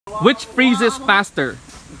Which freezes faster?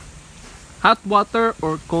 Hot water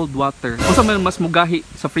or cold water? Kung saan mas mugahi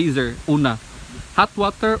sa freezer? Una, hot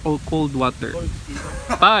water or cold water?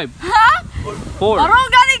 5 4 Parang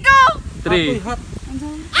gani ko! 3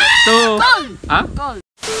 2 Ha? Cold.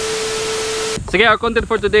 Sige, our content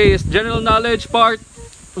for today is general knowledge part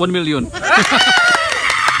 1 million.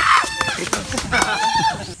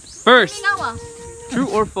 First, true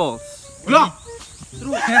or false? True.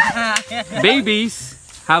 Babies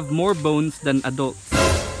have more bones than adults.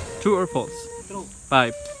 True or false? True.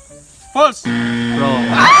 5 False. Wrong.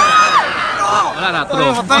 Wala na,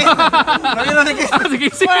 true. Sige,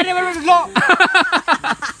 sige.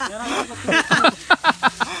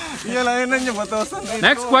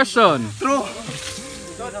 Next question. True.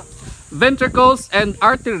 Ventricles and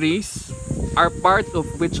arteries are part of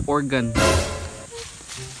which organ?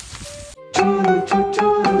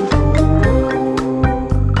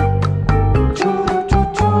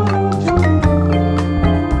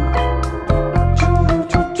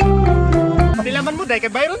 Dilaman mo dahil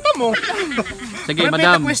kay Byron pa mo. Sige,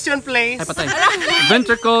 madam. Question, please. Ay, patay.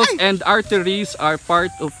 Ventricles and arteries are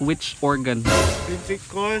part of which organ?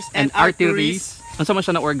 Ventricles And arteries. Ano sama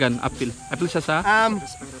siya na organ? Apil. Apil siya sa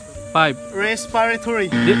 5. Respiratory.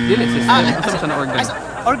 Dili, sis. Ano sama siya na organ?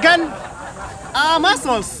 Organ.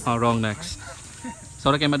 Muscles. Oh, wrong. Next.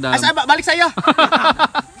 Sorry kay madam. Balik sa iyo.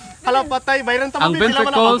 Hala, patay. Byron pa mo. Ang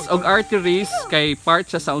ventricles o arteries kay part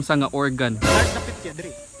siya sa unsa nga organ. Heart napit kaya,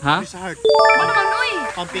 Dre. Ha? Sa heart. Ano man, uy?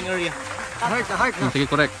 Pumping area. Sige,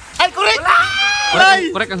 correct. Ay, correct! Ay!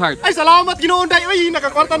 Correct ang heart. Ay, salamat, Ginoonday. Uy,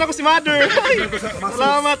 nakakwarta na ko si Mother. Ay,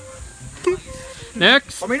 salamat.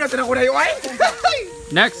 Next.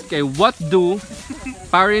 Next, kay what do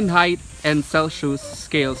Fahrenheit and Celsius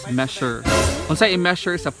scales measure? Unsay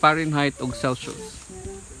i-measure sa Fahrenheit ug Celsius?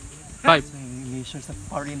 5. Measure sa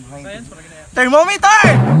Fahrenheit. Thermometer!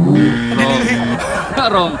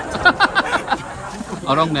 Wrong.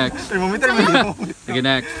 Wrong next. Thermometer. Sige,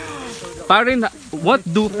 next. What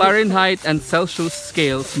do Fahrenheit and Celsius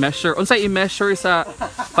scales measure? Unsay i-measure sa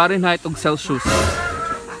Fahrenheit ug Celsius?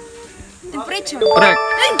 Temperature. Correct.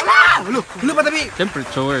 Hulo pa tabi.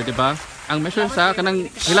 Temperature, di ba? Ang measure sa kanang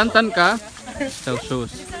hilantan ka,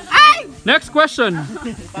 Celsius. Next question.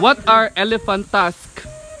 What are elephant tusks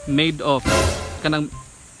made of? Kanang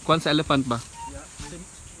kuan sa elephant ba?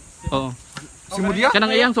 Oo. Simudia?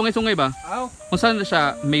 Kanang iyang sungay-sungay ba? Kung saan na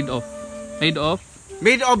siya made of? Made of?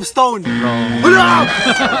 Made of stone. Wrong. Hulo!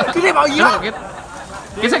 Kini ba iya? Bakit?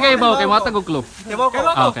 Kisa kay ibaw, kay matag og clue.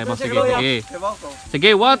 Okay, ba sige, sige. Sige,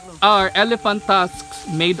 what are elephant tusks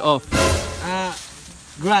made of?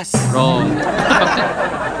 Grass. Wrong.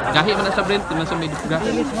 Gahi man na sa brain, man sa made of grass.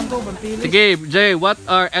 Sige, Jay, what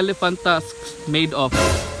are elephant tusks made of?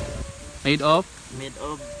 Made of? Made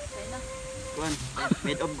of kuan,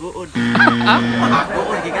 made of guod.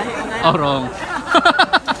 Guod, gigahi ang oh, wrong.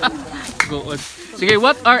 Guod. Sige,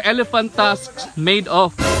 what are elephant tusks made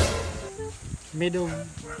of? Made of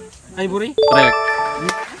ivory. Correct.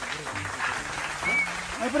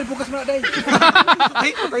 Ay, pare bukas mo na dai.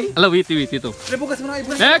 Ala, wait ito. Pare bukas mo na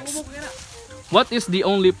ivory. Next. What is the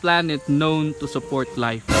only planet known to support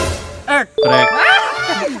life? Earth. Correct.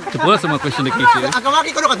 Supo sa mga question na kisi. Ako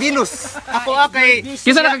maki ko ka Venus. Ako kay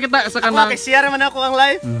Kisa nakakita sa kanang kay share man ako ang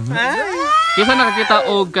live. Kisa nakakita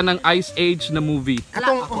og kanang Ice Age na movie.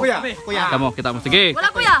 Katong kuya. Kamo, kita mo. Sige. Wala,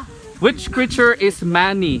 kuya. Which creature is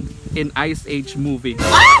Manny in Ice Age movie?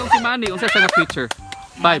 Kung si Manny, unsa siya nga creature?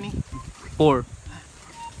 5 4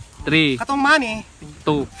 3 Katong money,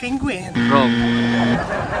 2 penguin. Wrong.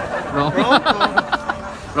 Wrong.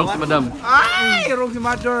 Wrong si madam. Ay, wrong si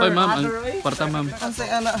mother. Oy, ma'am, ang parta ma'am. Ansay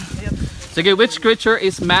ana. Sige, which creature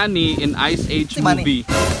is Manny in Ice Age movie?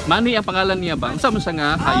 Manny ang pangalan niya ba? Unsa man siya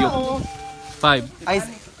nga hayop? 5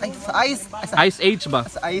 Ice Age ba?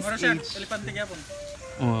 Sa ice age.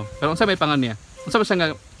 Oh, pero unsa may pangalan niya? Unsa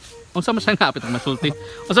man siya nga apit ang masulti?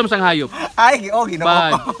 Unsa man siya nga hayop? Ay,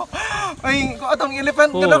 ginawa ko. Ay, ko atong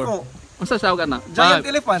elephant kana ko. Unsa siya ka na? Giant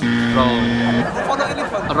elephant. Wrong. Ano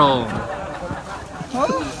elephant? Wrong.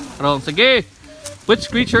 Wrong. Sige.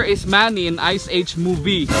 Which creature is Manny in Ice Age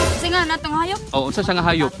movie? Kasi nga, natong hayop. Oh, unsa siya nga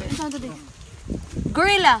hayop? Ano to?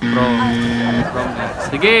 Gorilla. Wrong. Wrong.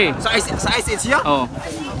 Sige. Sa ice age ya? Oh.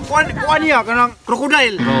 Kuan niya kanang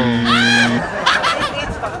crocodile. Wrong.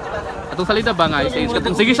 Atong salida ba nga Ice Age?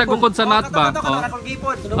 Katong sige siya gukod sa nut ba? Oh.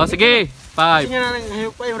 Oh, sige. 5 Nya nang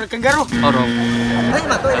hayop pa yung kangaroo. Oh, wrong. Ay,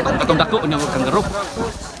 na to elephant. Atong dako niya wag kangaroo.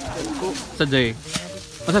 Sa Jay.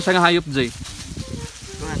 Unsa siya nga hayop, Jay?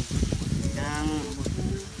 Kuan. Yang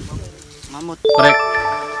mamut. Correct.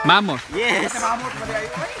 Mammoth. Yes.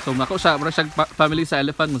 So nako siya, mura siya family sa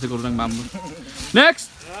elephant mo siguro ng mammoth. Next.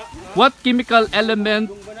 What chemical element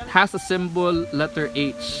has a symbol letter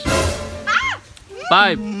H?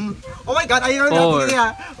 5, Oh my God, ayun na Four.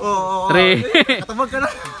 niya. Oo. 3, Katabag ka na.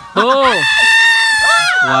 2, 1.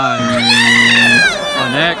 Oh,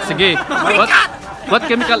 next. Sige. What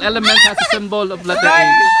chemical element has a symbol of letter H?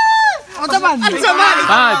 Ano saman? Ano saman?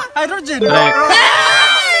 5. Hydrogen.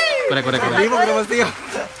 Correct. Correct. Hindi mo ko basta yun.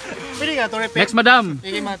 Pwede nga, to repeat. Next, madam.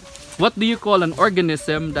 Sige, Mat. What do you call an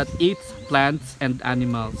organism that eats plants and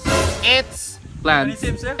animals? It's Plants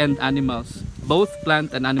and animals. Both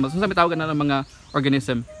plant and animals. Ano sa may tawagan na ng mga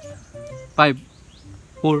organism? 5,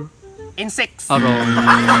 4, insects. wrong.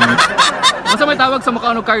 Ano sa may tawag sa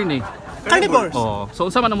mukha karne? Carnivores. Oh, so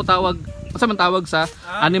unsa man tawag sa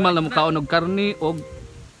animal na mukha og karne o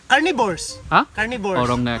Carnivores. ha? Carnivores. Oh,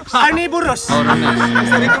 wrong next. Carnivorous. Oh, wrong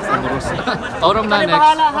next. Oh, wrong na next.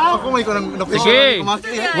 Ako may ko nang Sige.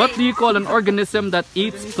 What do you call an organism that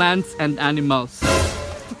eats plants and animals?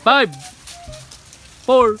 5,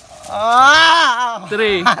 4, Ah!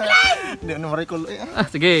 3. Hindi na marikol.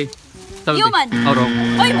 Sige. Sabi, Human. Oh, wrong.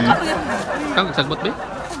 Oy, mukha mo yun. Kang sagbot ba?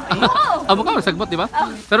 Oo. Mukha mo sagbot, di ba?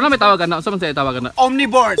 Pero na may tawagan na. Unsa man siya tawagan na?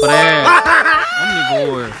 Omnivores. Correct.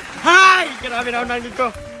 Omnivore. Hi! Grabe na unang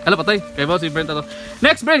ko. Ala patay. Kay boss si Brent to.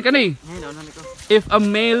 Next Brent kani. If a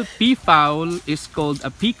male peafowl is called a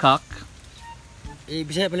peacock,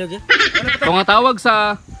 Bisaya pa lagi. kung ang tawag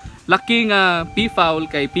sa laki nga peafowl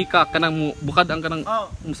kay peacock kanang bukad ang kanang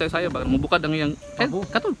musay-saya ba? Mubukad ang iyang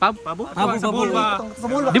katon pabo.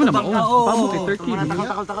 Di man na mao. Pabo kay turkey.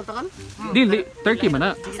 Takal. Dili, turkey man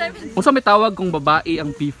na. Unsa may tawag kung babae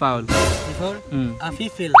ang peafowl? Before? Mm.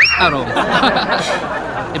 Fifil. Aro.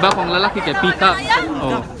 Iba kung lalaki kay peacock.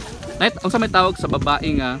 Oh. Night, unsa may tawag sa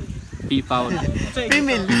babae nga peafowl?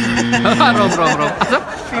 Female. Wrong.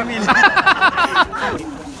 Female.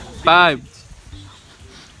 5,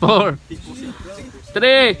 4,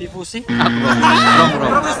 3. Tipusi.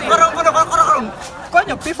 Wrong. Karong.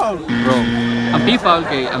 Kanya peafowl. Wrong. Ang peafowl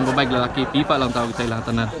kay ang babae lalaki, peafowl ang tawag sa ilang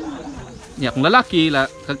tanan. Yeah, kung lalaki ra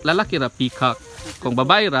peacock. Kung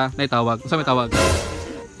babae ra, nay tawag. Unsa may tawag?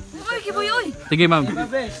 Oy, kiboy, oy. Sige, ma'am.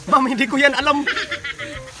 Ma'am, hindi ko yan alam.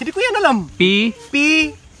 Hindi ko yan alam. P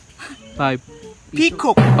 5.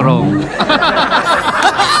 Peacock. Wrong.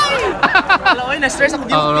 Alam ko, na-stress ako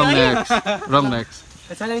dito. Oh, wrong next.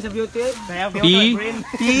 Kasalang sa beauty. P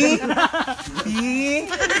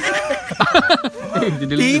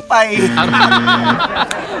Pipay.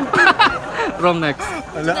 Wrong next.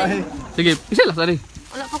 Wala ay. Sige, isa lang sorry.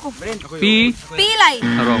 Wala pa ko. P Pilay.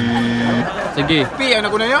 wrong. Sige, P,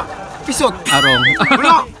 ano ko na yun? Pisot.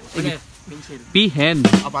 wrong. Wala. P hen.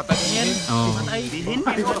 Apatan. Oh.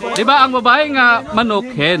 Di ba ang babae nga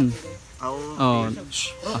manok hen? Oh.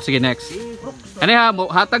 Sige next. Ano ha,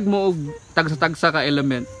 hatag mo og tagsa-tagsa ka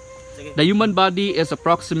element. The human body is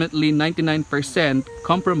approximately 99%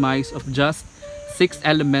 comprised of just 6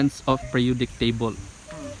 elements of periodic table.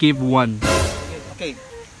 Give one. Okay.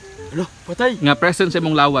 Hello, patay. Nga present sa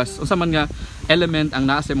imong lawas. Unsa man nga element ang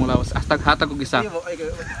naa sa imong lawas? Hatag og isa.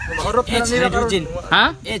 It's hydrogen. Ha?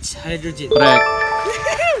 It's hydrogen. Correct.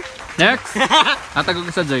 Next. Hatag og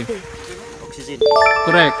isa, Joy. Oxygen.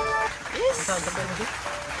 Correct.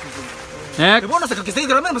 Next. Ibo na sa kakisay,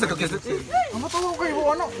 grabe na sa kakisay. Ano to ko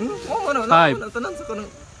ibo ano? Ano? 5, Tanan sa kanang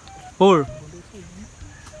 4,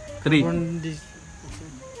 3.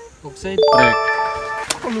 Oxide. Correct.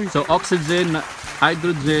 So oxygen,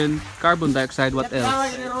 hydrogen, carbon dioxide, what else?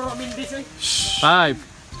 5,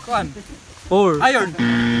 4. iron.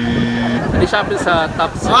 Hindi siya sa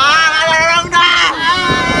top 6. Wrong na!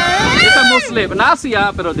 Hindi siya mostly. Naasiya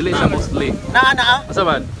pero dili siya mostly. Na. Asa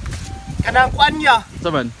man? Kanang kuan niya. Asa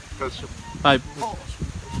man? 5.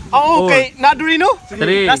 Oo, okay. Naduri no?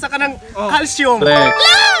 3. Nasa kanang calcium. Correct.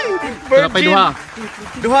 Pero pa'y duha.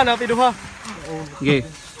 Duha. Okay.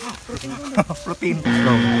 Protein.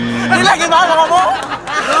 Wrong. Ano lagi ba mo?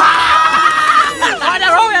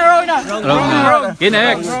 Wrong na. Wrong na. Okay,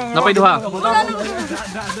 next. Napay duha.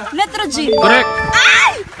 Nitrogen. Correct.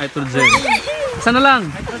 Nitrogen. Isa na lang.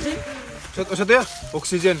 Sa to ya?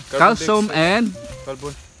 Oxygen. Calcium and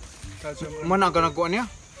Carbon. Mana ka nagkuan niya?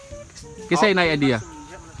 kisay na idea.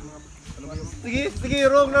 Sige,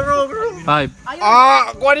 wrong na.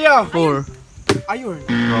 5, Kuan niya. 4. Iron.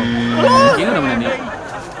 Wrong. Ingon naman ni.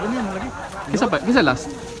 Kisa last.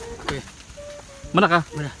 Mana ka?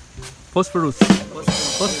 Phosphorus.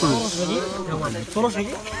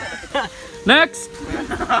 Next.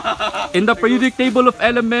 In the periodic table of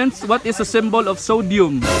elements, what is the symbol of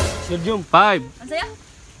sodium? Sodium. 5, Ano saya?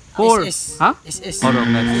 4. SS. Ha? SS. Oh,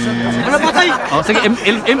 wrong next. Wala patay. Oh, sige,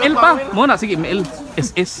 ML pa. Muna, sige, ML.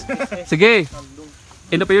 SS. Sige.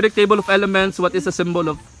 In the periodic table of elements, what is the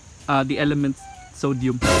symbol of the element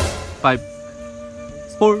sodium? 5,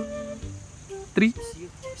 4, 3.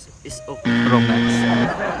 Is O. Wrong next.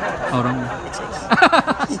 Oh, wrong.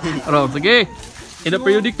 Wrong. Sige. In the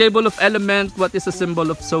periodic table of element, what is the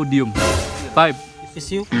symbol of sodium? 5.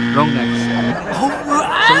 SU. Wrong next.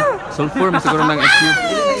 Sulfur, mas siguro ng SU.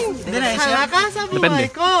 Hindi na SU.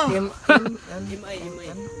 Depende.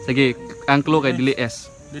 Sige, ang clue kay dili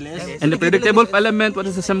S. In the periodic table of element, what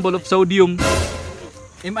is the symbol of sodium?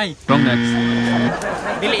 MI. Wrong next.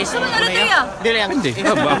 Dili is. Ano to ya? Dili ang. Hindi.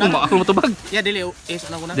 Ako matubag. Yeah, dili is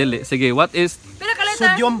na kuna. Dili. Sige, what is Pila ka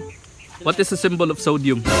letter? Sodium. the symbol of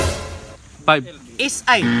sodium? 5. Is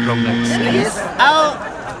I. Wrong next.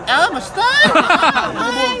 Basta.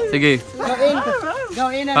 Sige. 5.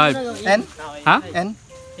 N. Ha? N.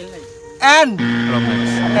 N. Wrong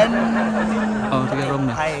next. N. Oh, sige, wrong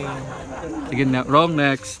next. Ay. Sige na, wrong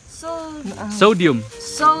next. Sodium.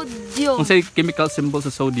 Sodium. Kung say chemical symbol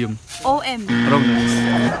sa sodium. OM. Wrong next.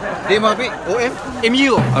 Di mabi. OM.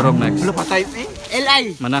 MU. Oh, wrong next. Wala pa type eh.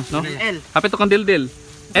 LI. Mana, no? L. Hapit to kang dildil.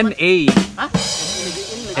 Na. Na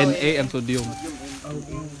ang sodium.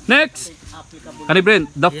 Next. Kani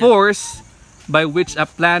Brent, the force by which a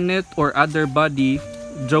planet or other body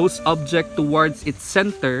draws object towards its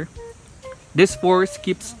center, this force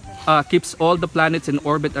keeps all the planets in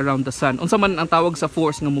orbit around the sun. Unsa man ang tawag sa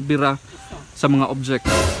force nga mobira sa mga object?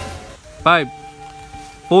 5,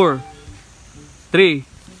 4, 3,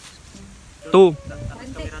 2, 1.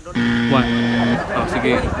 Oh,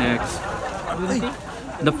 sige, next.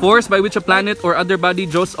 The force by which a planet or other body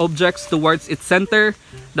draws objects towards its center,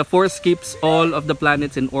 the force keeps all of the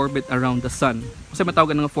planets in orbit around the sun. Kasi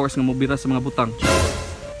matawag nga force nga mobira sa mga butang.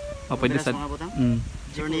 Oh, pwede sa...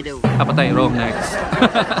 Tornado. Patay, wrong, next.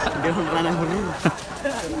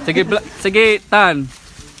 sige, Tan.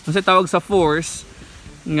 Kasi tawag sa force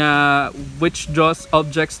nga which draws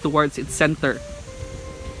objects towards its center.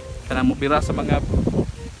 Kanang mobira sa mga...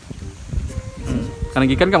 Kanang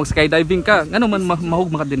gikan ka, mag-skydiving ka. Ano man mahug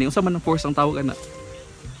makadini? Unsa man ang force ang tawag ana?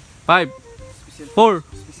 5, 4.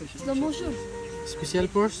 Slow motion. Special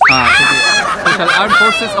force. Sige. Special Armed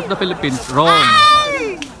Forces of the Philippines. Wrong.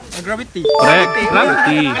 Gravity. Correct.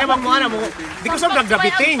 Gravity. Ano bang mga mo? Di ko sa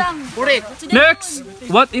gravity. Correct. Next,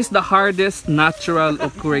 what is the hardest natural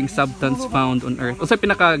occurring substance found on Earth? Unsay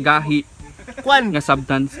pinakagahi Kwan. nga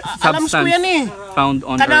substance Alam ko yan eh. found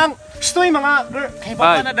on Kanang Earth? stoy mga kay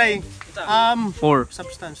baka na day. 4,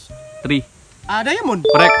 Substance. 3. Diamond.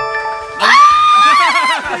 Correct.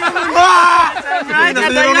 Right,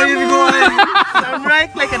 a diamond. I'm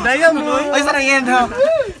right like a diamond. Ay, sarang yan ha.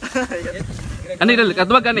 Ano yung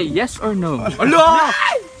katawag ano? Yes or no? Alo!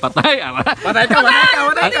 Patay. Patay ka.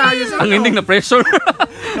 Ang ending na pressure.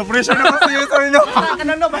 Na-pressure na ko sa iyo. Sorry no.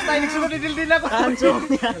 Kanang no, basta inigsunod din ako.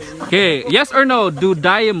 Okay, yes or no? Do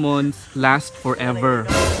diamonds last forever?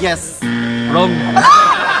 Yes. Wrong.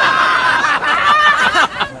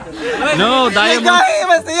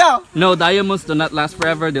 No, diamonds do not last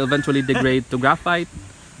forever. They eventually degrade to graphite.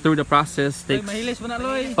 Though the process takes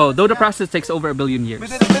over 1 billion years.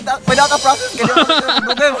 Without a process,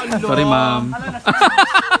 Sorry, ma'am.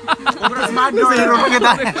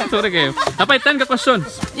 Sorry kayo. Tapay 10 ka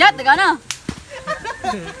questions. Yeah, taga na.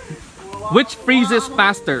 Which freezes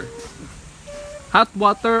faster? Hot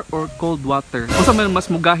water or cold water? Kung saan man mas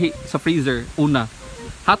mugahi sa freezer? Una,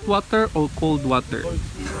 hot water or cold water?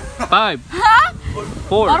 5,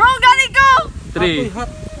 4, Marong gani ko. 3, 2,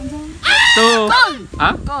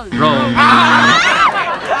 ah? Cold. Wrong.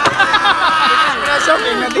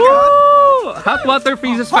 Hot water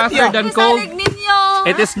freezes faster than cold. Salig ninyo.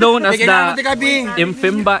 It is known as the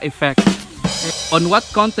Impimba effect. On what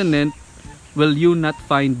continent will you not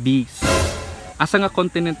find bees? Asa nga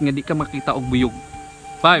continent nga di ka makita og buyog?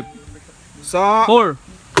 5, Sa 4,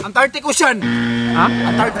 Antarctic Ocean. ha?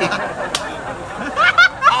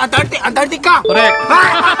 Antarctica. Correct.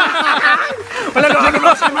 Wala na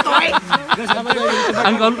sa matoy.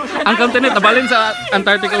 Ang continent nabalin sa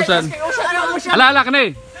Antarctic Ocean. Ala ka na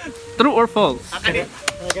eh. True or false?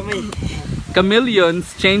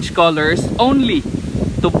 Chameleons change colors only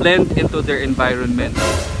to blend into their environment.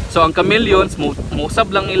 So ang chameleons musab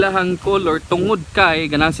lang ilahang color tungod kay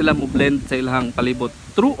ganahan sila mo blend sa ilahang palibot.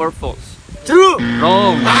 True or false? True.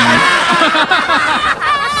 Wrong.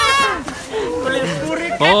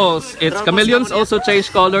 False. It's chameleons also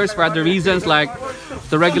change colors for other reasons like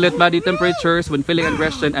to regulate body temperatures when feeling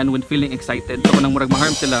aggression and when feeling excited. So kung murag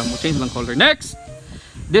maharm sila, mo change lang color. Next,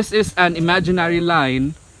 this is an imaginary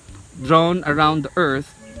line drawn around the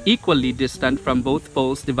Earth, equally distant from both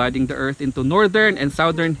poles, dividing the Earth into northern and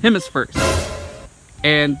southern hemispheres.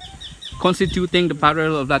 And constituting the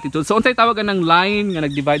parallel of latitude. So unsay tawagan ng line nga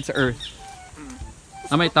nag-divide sa Earth?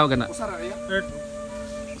 May tawagan na. Earth.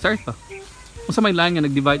 Sa Earth pa. Unsa may line nga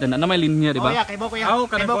nag-divide na may linya, di ba? Kay Bo kuya. Oh,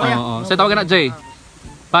 Kay Bo kuya. kuya. Oo. Sa tawagan na J.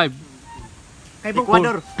 5. Kay Bo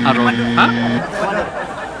Ecuador. Wrong. Ha?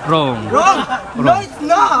 Wrong. Wrong! No, it's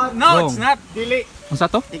not! No, Wrong. it's not! Dili. Unsa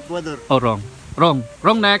to? Ecuador. Oh, wrong. Wrong.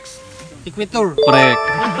 Wrong next. Equator. Correct.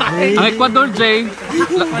 Ang Ecuador, J,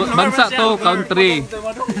 bansa to, country.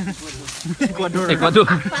 Ecuador.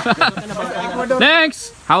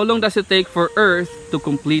 Next! How long does it take for Earth to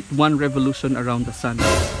complete one revolution around the sun?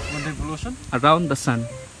 One revolution? Around the sun.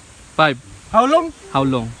 5. How long? How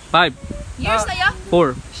long? 5. Years na ya?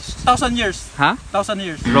 4. 1,000 years. Ha? 1,000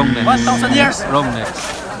 years. Wrong next. 1,000 years. Wrong next.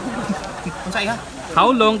 Unsay ha?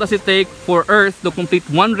 How long does it take for Earth to complete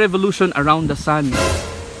one revolution around the sun?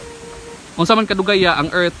 Unsa man kadugaya ang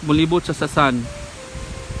Earth molibot sa sun?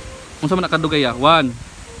 Unsa man kadugaya? 1.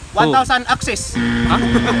 1,000 axis. Ha?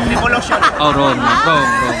 Revolution. Oh, wrong. Wrong.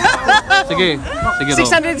 Sige. Sige,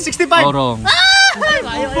 wrong. 665. Oh, wrong.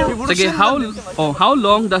 Sige, how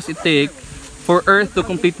long does it take for Earth to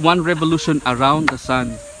complete one revolution around the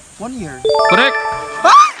sun? 1 year. Correct.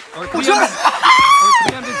 Or 365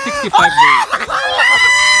 days.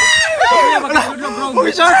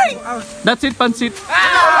 Sorry! That's it, Pansit.